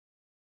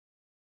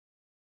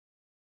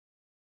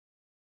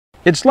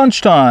It's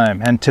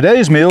lunchtime, and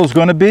today's meal is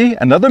going to be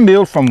another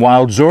meal from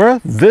Wild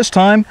Zora, this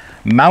time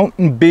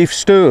mountain beef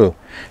stew.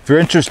 If you're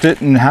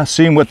interested in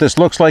seeing what this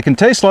looks like and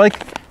tastes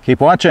like, keep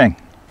watching.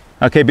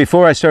 Okay,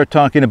 before I start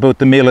talking about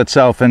the meal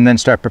itself and then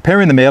start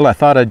preparing the meal, I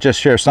thought I'd just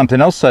share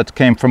something else that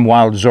came from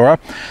Wild Zora.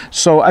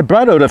 So I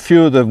brought out a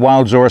few of the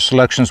Wild Zora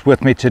selections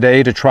with me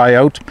today to try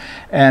out.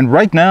 And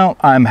right now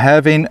I'm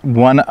having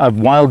one of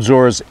Wild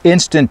Zora's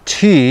instant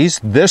teas.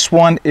 This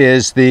one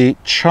is the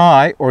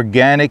chai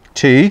organic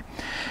tea.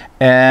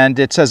 And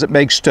it says it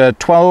makes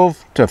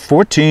 12 to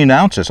 14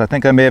 ounces. I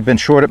think I may have been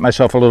short at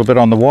myself a little bit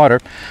on the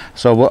water.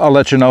 So I'll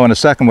let you know in a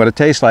second what it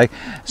tastes like.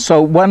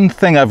 So one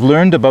thing I've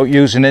learned about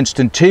using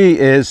instant tea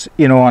is,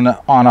 you know,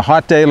 on a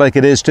hot day like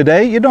it is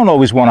today, you don't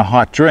always want a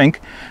hot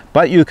drink,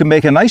 but you can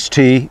make a nice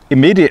tea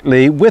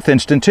immediately with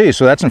instant tea.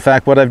 So that's in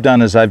fact what I've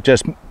done, is I've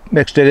just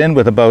mixed it in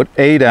with about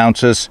 8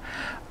 ounces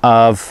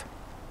of,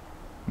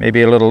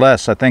 maybe a little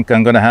less. I think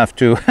I'm going to have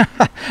to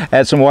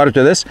add some water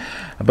to this.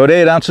 About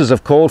 8 ounces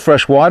of cold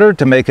fresh water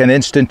to make an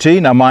instant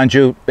tea. Now mind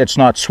you, it's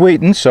not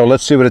sweetened, so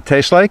let's see what it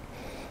tastes like.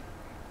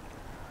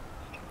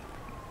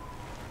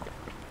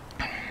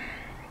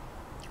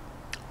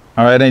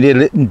 All right, I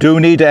do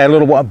need to add a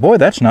little water. Boy,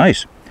 that's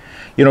nice.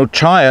 You know,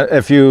 chai,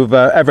 if you've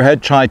ever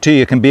had chai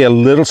tea, it can be a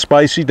little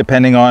spicy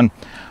depending on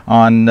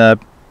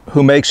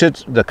who makes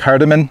it, the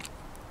cardamom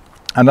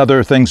and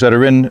other things that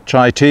are in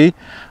chai tea.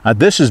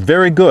 This is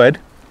very good.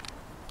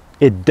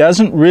 It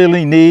doesn't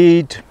really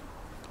need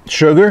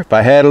sugar. If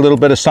I had a little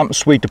bit of something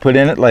sweet to put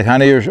in it, like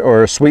honey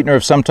or a sweetener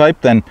of some type,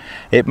 then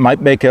it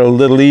might make it a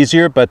little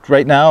easier, but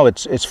right now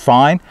it's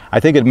fine. I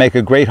think it'd make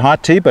a great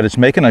hot tea, but it's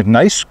making a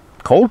nice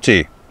cold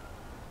tea.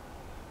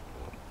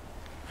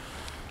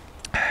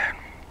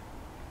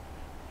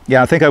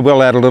 Yeah, I think I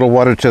will add a little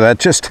water to that,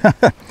 just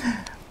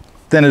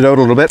thin it out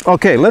a little bit.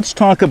 Okay, let's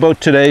talk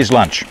about today's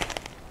lunch.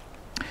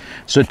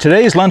 So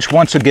today's lunch,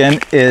 once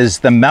again, is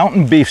the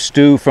mountain beef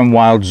stew from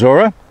Wild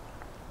Zora.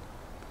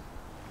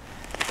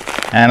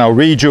 And I'll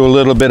read you a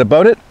little bit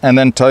about it and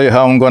then tell you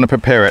how I'm going to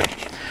prepare it.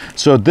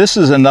 So this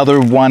is another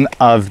one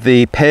of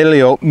the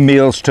paleo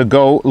meals to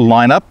go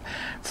lineup.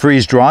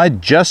 Freeze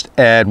dried, just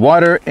add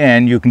water,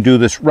 and you can do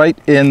this right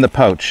in the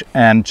pouch.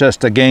 And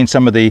just again,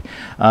 some of the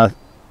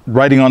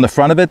writing on the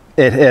front of it,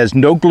 it has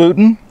no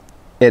gluten.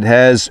 It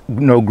has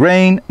no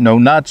grain, no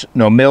nuts,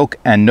 no milk,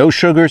 and no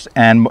sugars,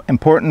 and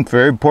important,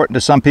 very important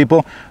to some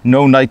people,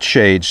 no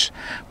nightshades,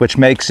 which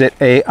makes it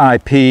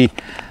AIP,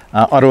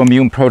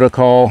 autoimmune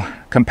protocol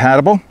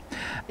compatible.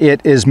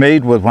 It is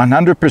made with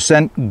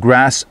 100%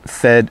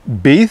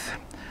 grass-fed beef,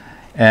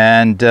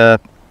 and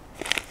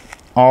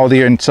all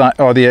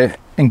the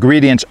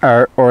ingredients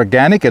are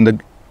organic, and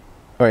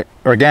the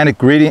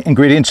organic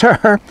ingredients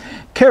are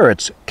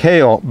carrots,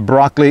 kale,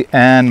 broccoli,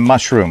 and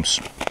mushrooms.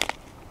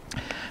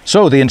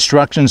 So the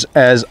instructions,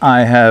 as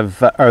I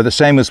have, are the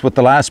same as with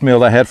the last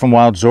meal I had from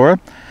Wild Zora.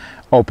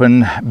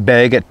 Open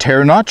bag at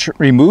tear notch,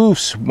 remove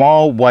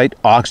small white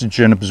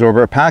oxygen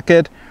absorber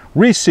packet,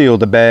 reseal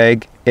the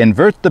bag,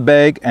 invert the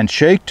bag and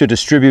shake to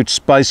distribute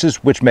spices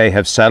which may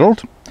have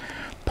settled.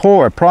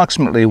 Pour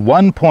approximately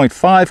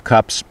 1.5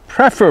 cups,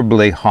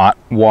 preferably hot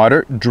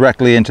water,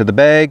 directly into the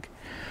bag.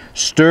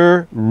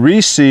 Stir,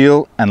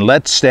 reseal, and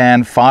let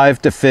stand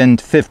 5 to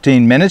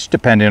 15 minutes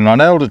depending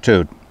on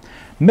altitude.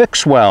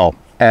 Mix well.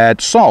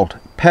 Add salt,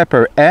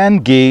 pepper,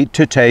 and ghee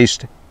to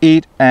taste.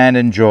 Eat and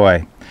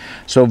enjoy.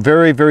 So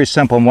very, very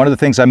simple. And one of the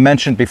things I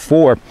mentioned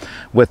before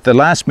with the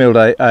last meal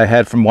that I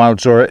had from Wild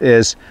Zora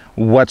is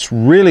what's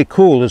really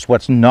cool is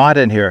what's not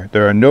in here.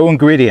 There are no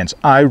ingredients.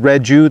 I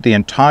read you the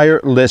entire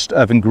list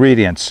of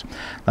ingredients.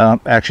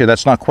 Actually,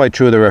 that's not quite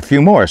true. There are a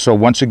few more. So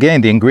once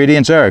again, the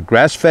ingredients are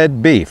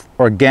grass-fed beef,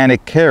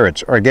 organic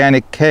carrots,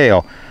 organic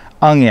kale,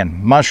 onion,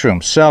 mushroom,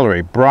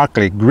 celery,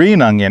 broccoli,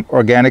 green onion,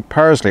 organic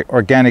parsley,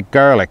 organic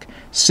garlic,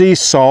 sea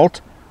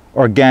salt,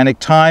 organic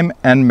thyme,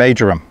 and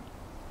marjoram.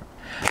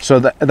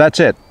 So that's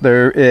it.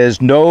 There is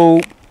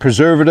no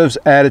preservatives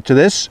added to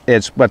this.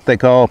 It's what they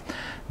call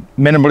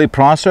minimally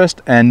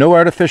processed and no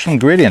artificial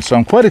ingredients. So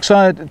I'm quite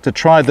excited to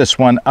try this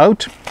one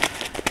out.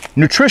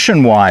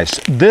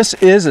 Nutrition-wise, this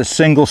is a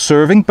single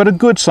serving, but a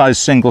good-sized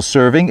single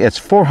serving. It's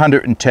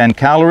 410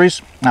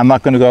 calories. I'm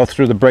not going to go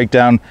through the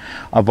breakdown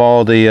of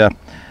all the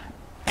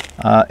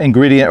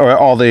ingredient or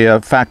all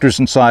the factors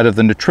inside of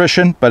the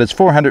nutrition, but it's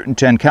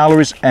 410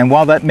 calories. And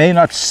while that may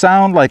not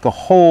sound like a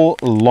whole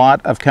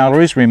lot of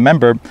calories,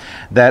 remember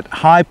that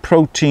high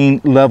protein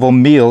level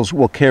meals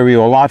will carry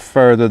you a lot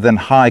further than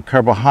high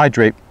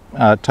carbohydrate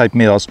type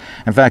meals.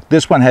 In fact,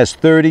 this one has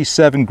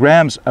 37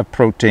 grams of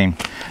protein,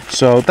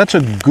 so that's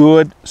a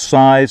good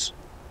size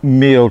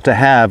meal to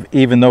have,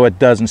 even though it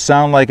doesn't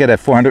sound like it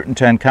at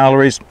 410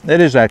 calories. It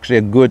is actually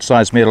a good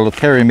sized meal. It'll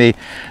carry me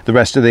the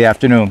rest of the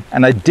afternoon.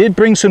 And I did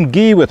bring some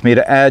ghee with me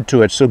to add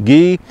to it. So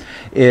ghee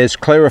is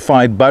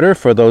clarified butter,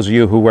 for those of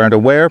you who weren't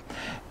aware,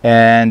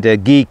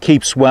 and ghee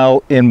keeps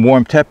well in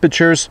warm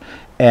temperatures,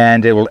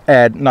 and it will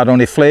add not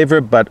only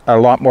flavor but a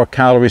lot more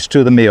calories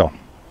to the meal.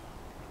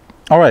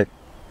 All right,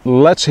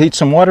 let's heat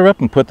some water up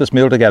and put this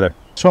meal together.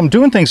 So I'm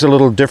doing things a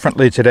little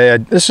differently today.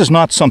 This is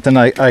not something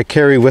I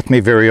carry with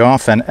me very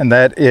often, and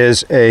that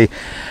is a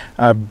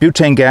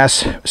butane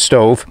gas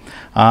stove.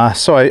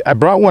 So I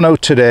brought one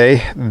out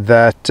today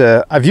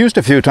that I've used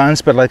a few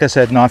times, but like I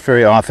said, not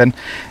very often.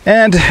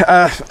 And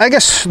I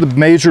guess the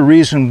major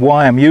reason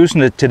why I'm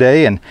using it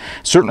today and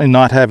certainly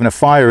not having a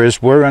fire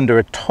is we're under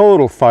a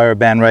total fire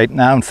ban right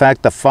now. In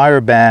fact, the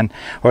fire ban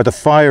or the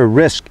fire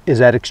risk is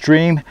at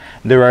extreme.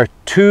 There are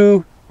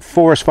 2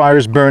 forest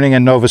fires burning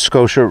in Nova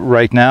Scotia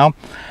right now,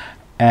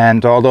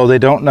 and although they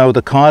don't know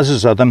the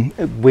causes of them,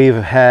 we've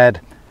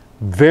had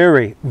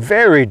very,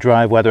 very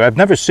dry weather. I've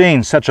never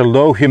seen such a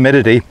low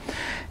humidity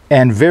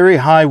and very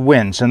high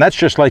winds, and that's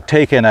just like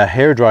taking a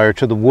hairdryer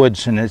to the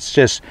woods, and it's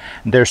just,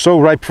 they're so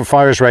ripe for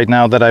fires right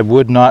now that I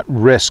would not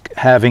risk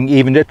having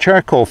even a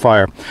charcoal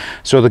fire.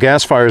 So the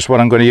gas fire is what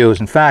I'm going to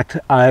use. In fact,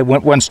 I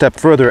went one step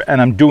further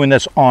and I'm doing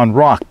this on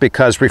rock,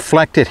 because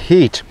reflected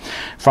heat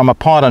from a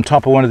pot on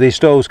top of one of these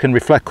stoves can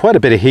reflect quite a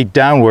bit of heat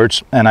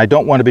downwards, and I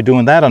don't want to be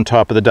doing that on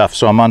top of the duff.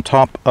 So I'm on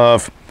top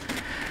of,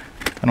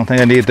 I don't think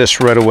I need this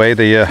right away,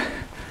 the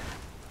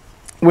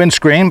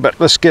windscreen, but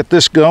let's get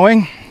this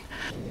going.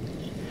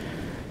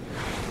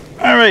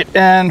 All right,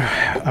 and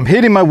I'm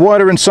heating my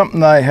water in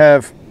something I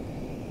have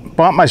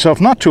bought myself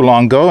not too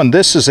long ago, and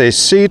this is a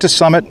Sea to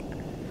Summit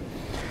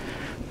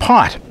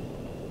pot.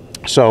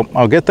 So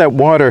I'll get that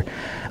water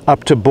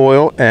up to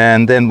boil,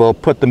 and then we'll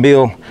put the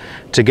meal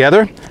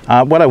together.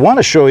 What I want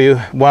to show you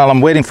while I'm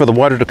waiting for the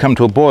water to come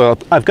to a boil,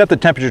 I've got the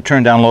temperature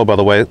turned down low, by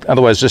the way,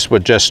 otherwise this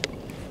would just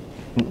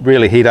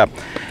really heat up,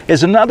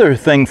 is another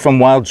thing from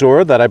Wild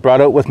Zora that I brought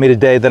out with me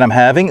today that I'm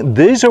having.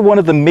 These are one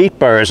of the meat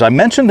bars. I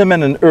mentioned them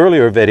in an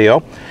earlier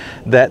video,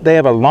 that they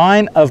have a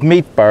line of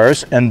meat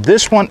bars, and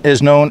this one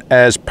is known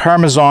as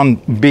Parmesan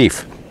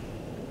beef.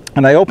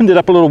 And I opened it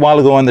up a little while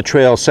ago on the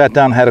trail, sat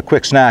down, had a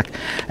quick snack,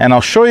 and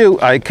I'll show you,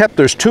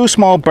 there's 2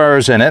 small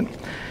bars in it,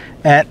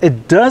 and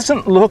it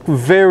doesn't look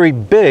very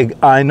big,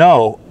 I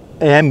know,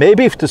 and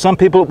maybe to some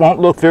people it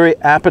won't look very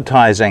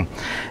appetizing.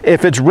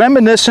 If it's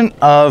reminiscent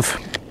of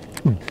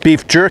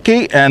beef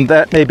jerky, and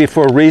that may be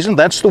for a reason.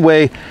 That's the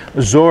way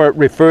Zora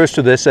refers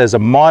to this, as a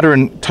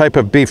modern type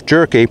of beef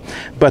jerky,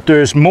 but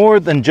there's more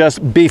than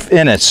just beef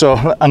in it. So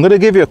I'm going to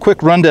give you a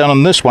quick rundown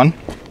on this one.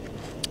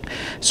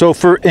 So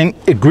for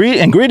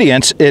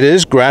ingredients, it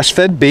is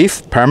grass-fed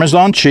beef,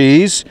 Parmesan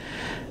cheese,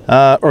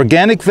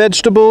 organic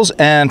vegetables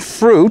and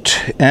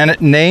fruit, and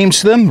it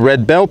names them: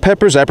 red bell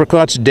peppers,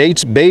 apricots,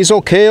 dates,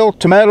 basil, kale,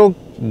 tomato,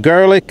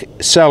 garlic,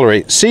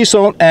 celery, sea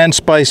salt, and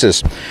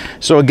spices.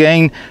 So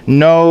again,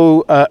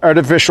 no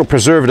artificial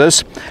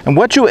preservatives. And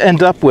what you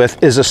end up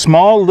with is a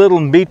small little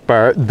meat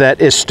bar that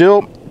is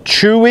still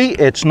chewy.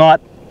 It's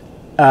not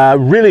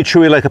really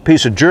chewy like a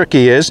piece of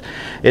jerky is.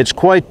 It's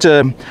quite,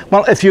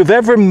 well, if you've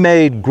ever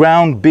made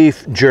ground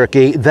beef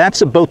jerky,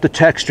 that's about the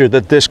texture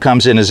that this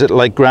comes in, is it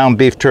like ground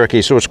beef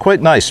turkey. So it's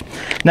quite nice.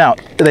 Now,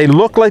 they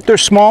look like they're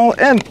small,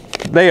 and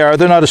they're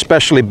not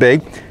especially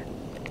big.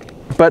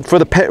 But for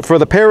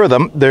the pair of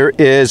them, there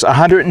is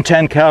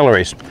 110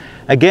 calories.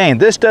 Again,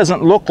 this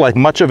doesn't look like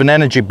much of an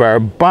energy bar,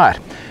 but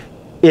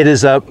it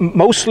is a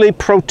mostly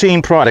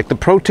protein product. The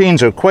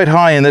proteins are quite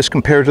high in this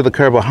compared to the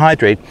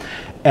carbohydrate,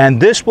 and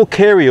this will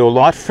carry you a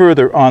lot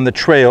further on the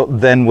trail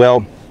than,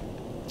 well,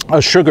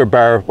 a sugar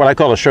bar, what I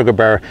call a sugar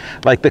bar,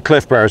 like the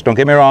Cliff Bars. Don't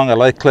get me wrong, I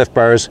like Cliff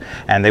Bars,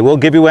 and they will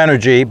give you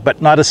energy,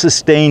 but not a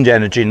sustained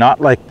energy,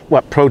 not like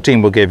what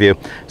protein will give you.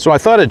 So I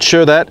thought I'd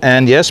share that,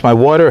 and yes, my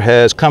water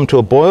has come to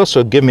a boil,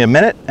 so give me a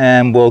minute,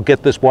 and we'll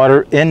get this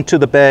water into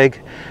the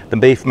bag, the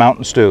beef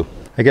mountain stew.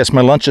 I guess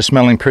my lunch is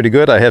smelling pretty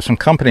good. I have some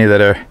company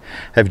that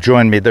have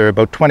joined me. They're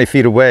about 20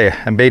 feet away.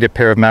 I made a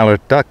pair of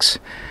mallard ducks.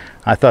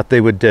 I thought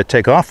they would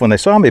take off when they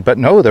saw me, but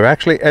no, they're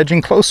actually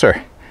edging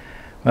closer.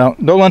 Well,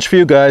 no lunch for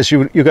you guys.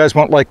 You guys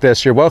won't like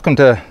this. You're welcome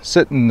to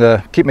sit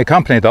and keep me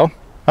company, though.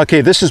 Okay,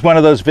 this is one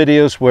of those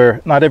videos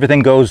where not everything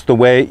goes the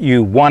way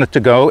you want it to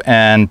go,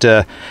 and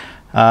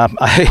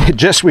I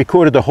just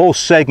recorded the whole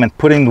segment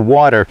putting the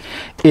water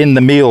in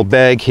the meal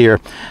bag here.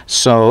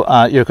 So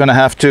you're going to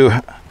have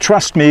to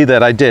trust me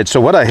that I did.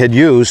 So what I had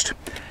used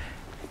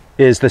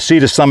is the Sea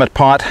to Summit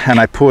pot, and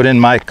I put in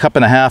my 1.5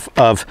 cups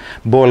of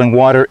boiling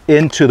water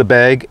into the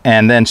bag,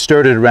 and then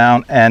stirred it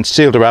around and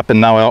sealed her up,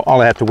 and now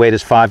all I have to wait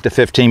is 5 to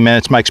 15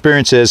 minutes. My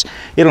experience is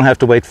you don't have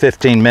to wait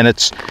 15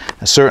 minutes,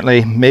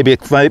 certainly maybe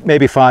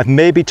 5,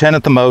 maybe 10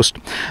 at the most.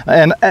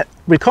 And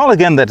recall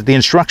again that the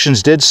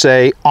instructions did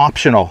say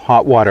optional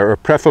hot water, or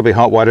preferably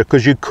hot water,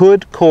 because you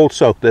could cold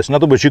soak this. In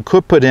other words, you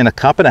could put in 1.5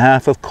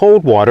 cups of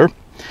cold water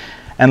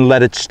and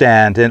let it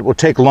stand, and it will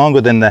take longer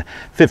than the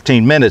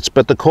 15 minutes,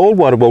 but the cold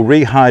water will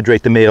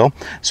rehydrate the meal.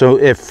 So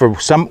if for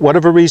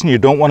whatever reason you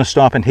don't want to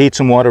stop and heat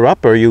some water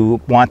up, or you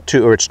want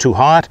to, or it's too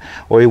hot,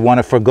 or you want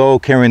to forgo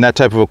carrying that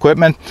type of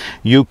equipment,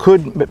 you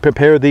could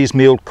prepare these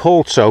meals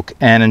cold soak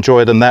and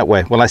enjoy them that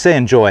way. Well, I say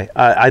enjoy.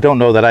 I don't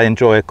know that I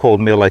enjoy a cold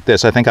meal like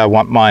this. I think I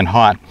want mine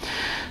hot.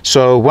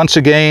 So once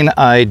again,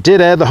 I did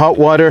add the hot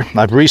water.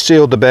 I've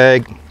resealed the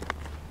bag.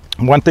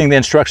 One thing the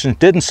instructions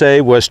didn't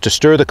say was to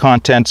stir the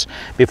contents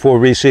before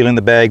resealing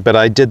the bag, but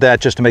I did that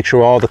just to make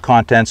sure all the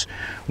contents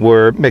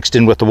were mixed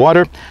in with the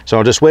water. So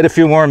I'll just wait a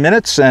few more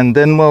minutes and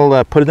then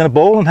we'll put it in a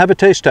bowl and have a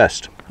taste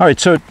test. All right,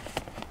 so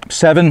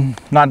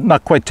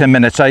not quite 10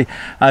 minutes.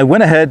 I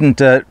went ahead and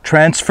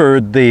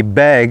transferred the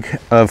bag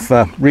of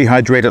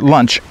rehydrated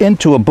lunch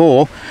into a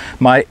bowl,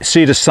 my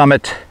Sea to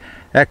Summit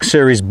X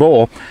Series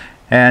bowl,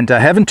 and I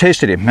haven't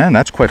tasted it. Man,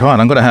 that's quite hot.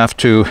 I'm going to have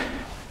to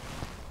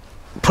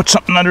put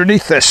something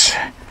underneath this.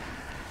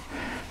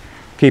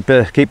 Keep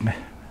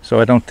so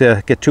I don't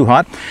get too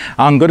hot.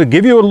 I'm going to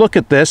give you a look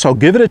at this. I'll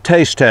give it a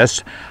taste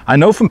test. I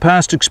know from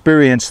past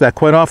experience that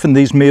quite often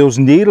these meals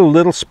need a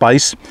little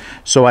spice,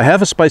 so I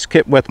have a spice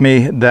kit with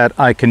me that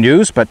I can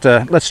use, but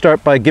let's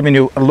start by giving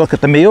you a look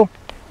at the meal.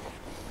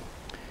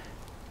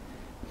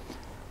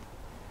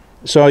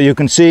 So you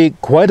can see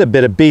quite a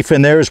bit of beef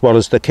in there, as well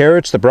as the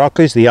carrots, the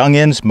broccolis, the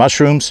onions,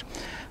 mushrooms,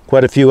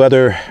 quite a few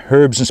other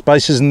herbs and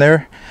spices in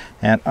there.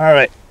 And all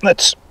right,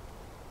 let's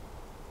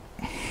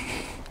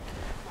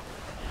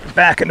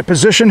back into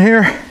position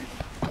here.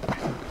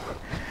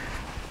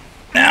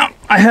 Now,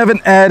 I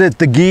haven't added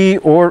the ghee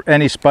or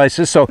any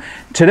spices, so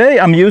today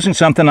I'm using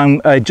something.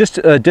 I just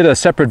did a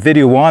separate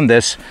video on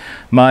this.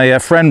 My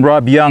friend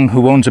Rob Young,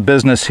 who owns a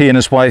business, he and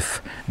his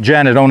wife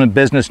Janet own a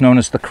business known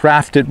as the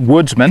Crafted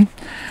Woodsman.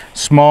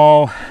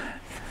 Small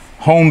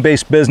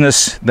home-based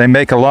business. They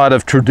make a lot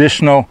of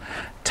traditional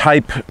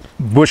type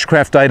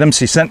bushcraft items.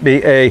 He sent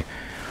me a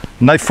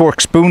knife, fork,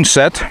 spoon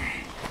set.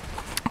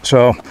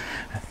 So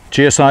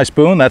GSI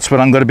spoon, that's what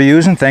I'm going to be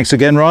using. Thanks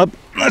again, Rob.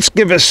 Let's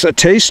give this a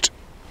taste.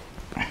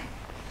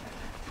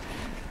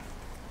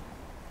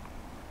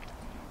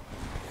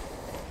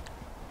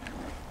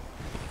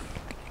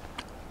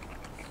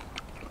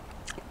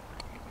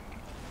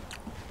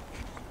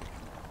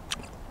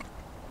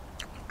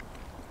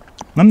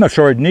 I'm not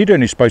sure I'd need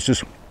any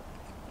spices.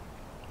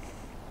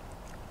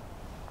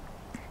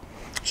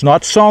 It's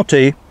not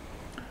salty,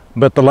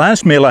 but the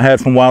last meal I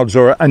had from Wild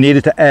Zora, I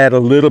needed to add a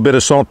little bit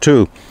of salt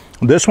too.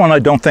 This one I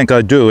don't think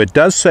I do. It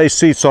does say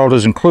sea salt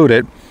is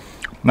included.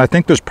 And I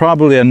think there's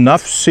probably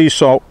enough sea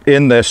salt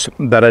in this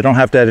that I don't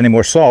have to add any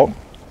more salt.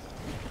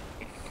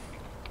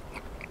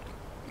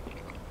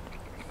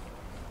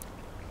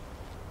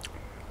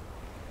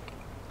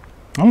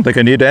 I don't think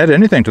I need to add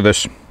anything to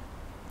this.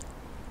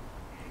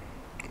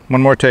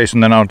 One more taste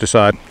and then I'll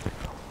decide.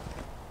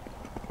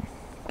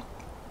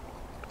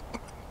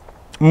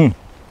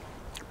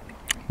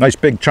 Nice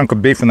big chunk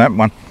of beef in that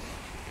one.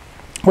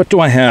 What do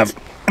I have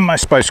in my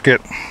spice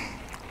kit?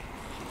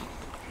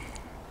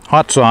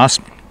 Hot sauce.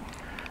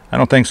 I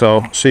don't think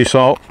so. Sea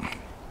salt.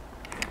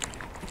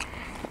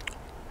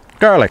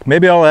 Garlic.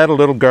 Maybe I'll add a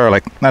little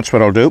garlic. That's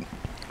what I'll do.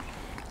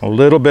 A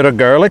little bit of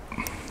garlic.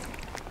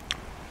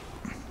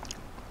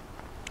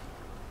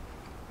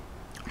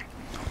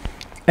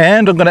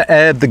 And I'm going to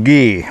add the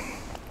ghee.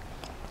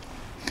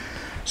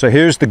 So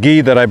here's the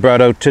ghee that I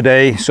brought out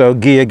today. So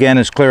ghee again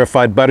is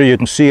clarified butter. You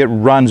can see it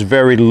runs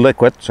very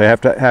liquid, so you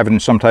have to have it in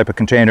some type of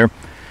container.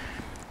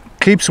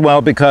 Keeps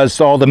well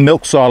because all the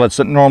milk solids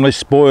that normally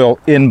spoil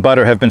in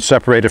butter have been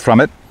separated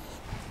from it.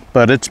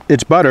 But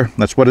it's butter,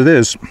 that's what it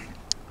is.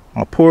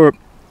 I'll pour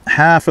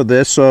half of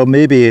this, so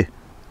maybe a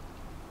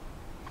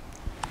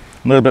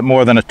little bit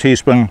more than a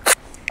teaspoon,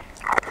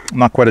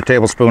 not quite a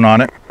tablespoon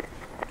on it.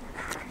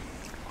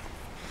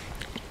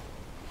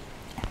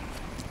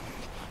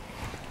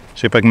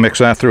 See if I can mix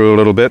that through a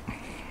little bit.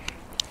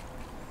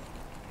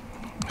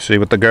 See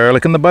what the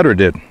garlic and the butter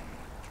did.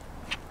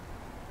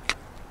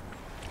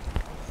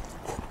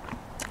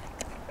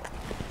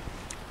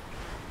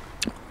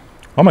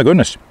 Oh my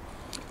goodness.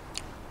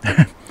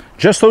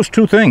 Just those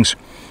two things.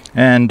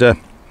 And it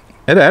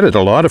added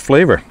a lot of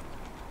flavor.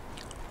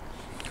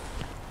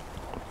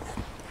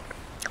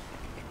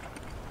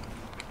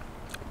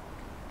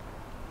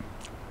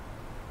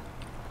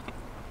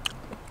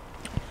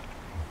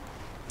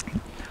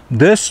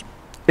 This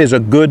is a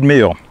good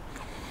meal.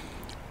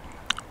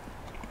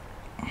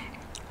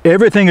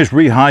 Everything is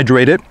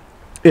rehydrated.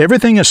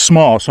 Everything is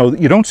small, so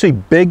you don't see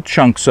big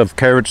chunks of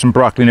carrots and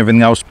broccoli and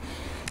everything else.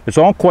 It's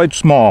all quite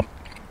small.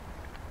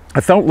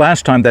 I felt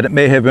last time that it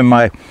may have been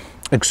my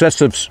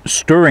excessive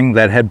stirring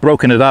that had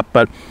broken it up,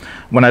 but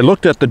when I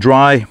looked at the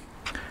dry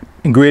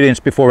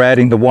ingredients before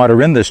adding the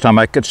water in this time,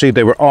 I could see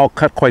they were all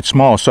cut quite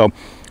small. So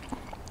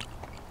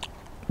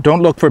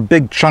don't look for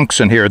big chunks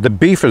in here. The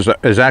beef is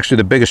actually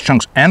the biggest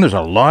chunks, and there's a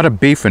lot of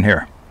beef in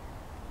here.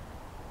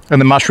 And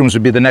the mushrooms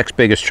would be the next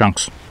biggest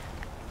chunks.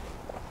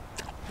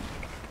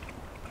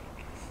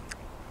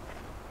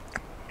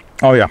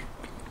 Oh yeah,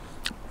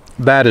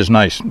 that is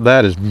nice.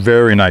 That is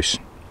very nice.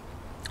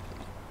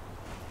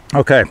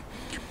 Okay,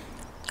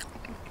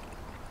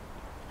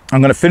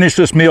 I'm going to finish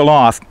this meal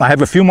off. I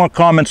have a few more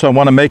comments I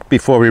want to make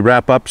before we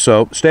wrap up,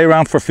 so stay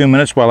around for a few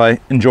minutes while I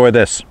enjoy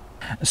this.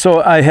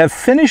 So I have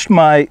finished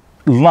my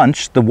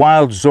lunch, the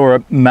Wild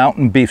Zora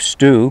mountain beef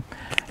stew,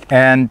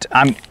 and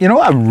I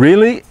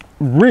really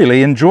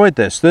enjoyed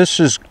this. This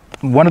is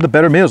one of the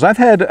better meals. I've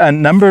had a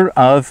number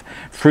of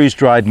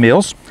freeze-dried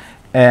meals,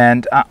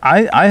 And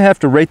I have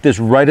to rate this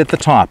right at the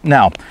top.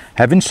 Now,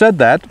 having said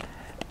that,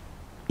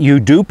 you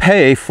do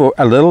pay for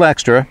a little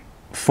extra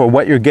for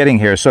what you're getting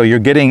here. So you're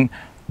getting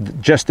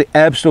just the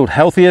absolute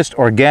healthiest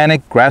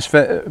organic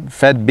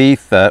grass-fed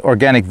beef,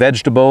 organic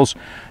vegetables,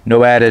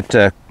 no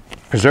added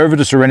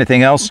preservatives or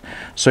anything else.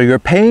 So you're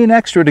paying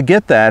extra to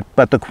get that,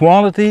 but the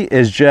quality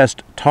is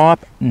just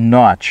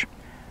top-notch.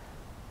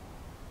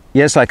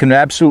 Yes, I can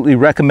absolutely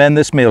recommend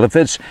this meal. If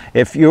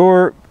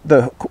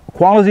the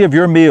quality of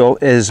your meal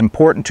is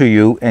important to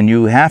you and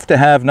you have to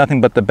have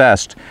nothing but the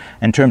best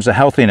in terms of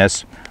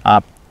healthiness,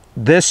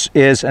 this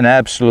is an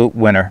absolute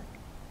winner,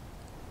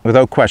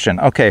 without question.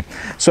 Okay,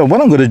 so what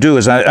I'm going to do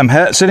is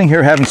I'm sitting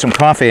here having some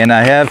coffee, and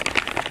I have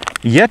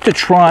yet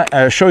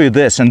to show you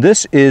this, and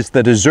this is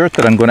the dessert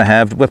that I'm going to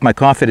have with my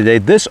coffee today.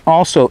 This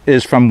also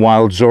is from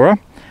Wild Zora,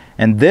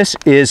 and this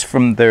is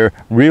from their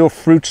real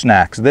fruit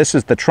snacks. This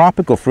is the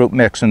tropical fruit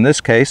mix in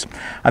this case.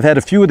 I've had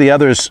a few of the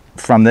others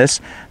from this.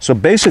 So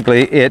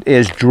basically it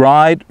is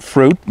dried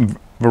fruit,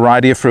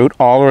 variety of fruit,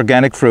 all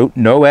organic fruit,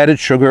 no added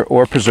sugar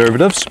or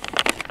preservatives.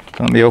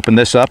 So let me open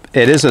this up.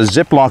 It is a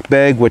Ziploc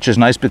bag, which is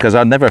nice because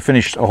I'll never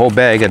finish a whole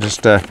bag. It's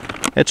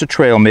a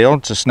trail meal,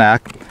 it's a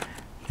snack,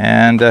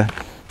 and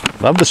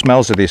love the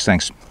smells of these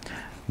things.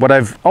 What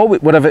I've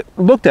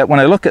looked at when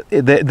I look at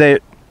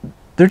they're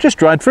just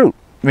dried fruit.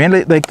 I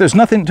mean, like there's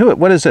nothing to it.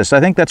 What is this? I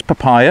think that's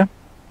papaya,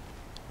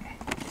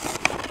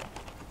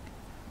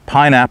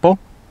 pineapple.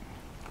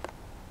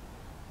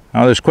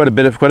 Oh, there's quite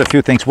a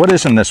few things. What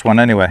is in this one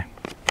anyway?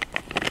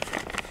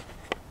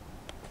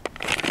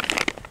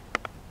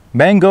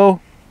 Mango,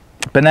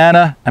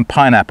 banana, and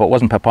pineapple. It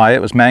wasn't papaya,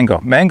 it was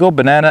mango. Mango,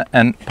 banana,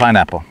 and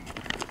pineapple.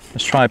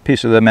 Let's try a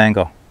piece of the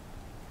mango.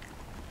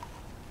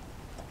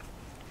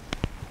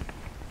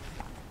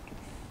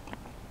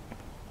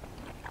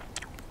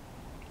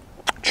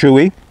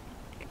 Chewy.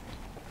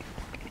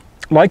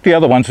 Like the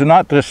other ones, they're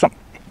not just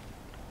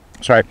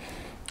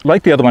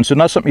like the other ones, they're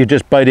not something you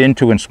just bite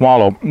into and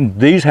swallow.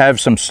 These have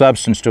some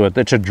substance to it.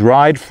 It's a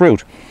dried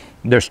fruit.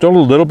 They're still a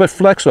little bit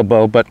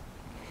flexible, but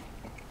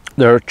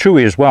they're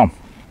chewy as well.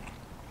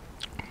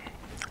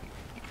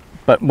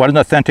 But what an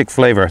authentic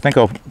flavor. I think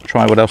I'll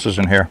try what else is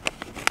in here.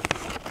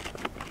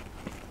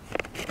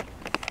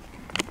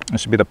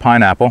 This would be the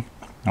pineapple.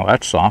 Oh,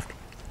 that's soft.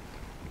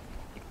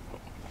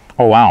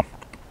 Oh, wow.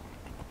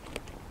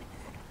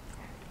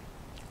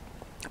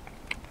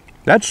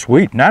 That's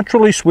sweet,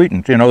 naturally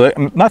sweetened. You know,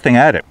 nothing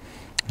added.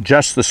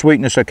 Just the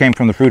sweetness that came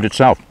from the fruit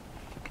itself.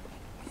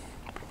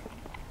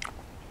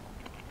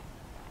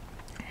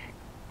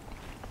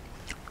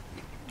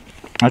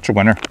 That's a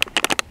winner.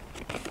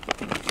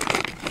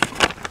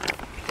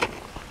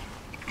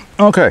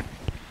 Okay.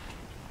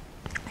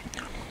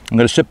 I'm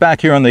going to sit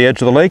back here on the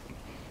edge of the lake,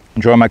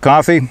 enjoy my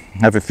coffee,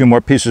 have a few more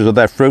pieces of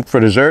that fruit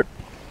for dessert.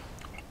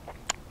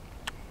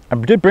 I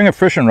did bring a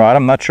fishing rod.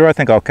 I'm not sure. I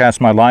think I'll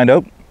cast my line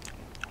out.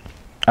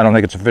 I don't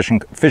think it's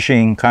a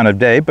fishing kind of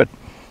day, but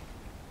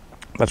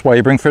that's why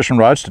you bring fishing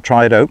rods, to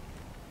try it out.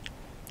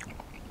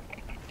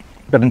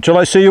 But until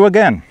I see you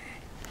again,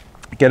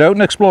 get out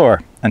and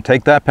explore and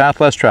take that path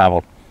less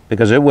traveled,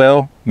 because it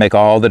will make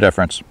all the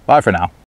difference. Bye for now.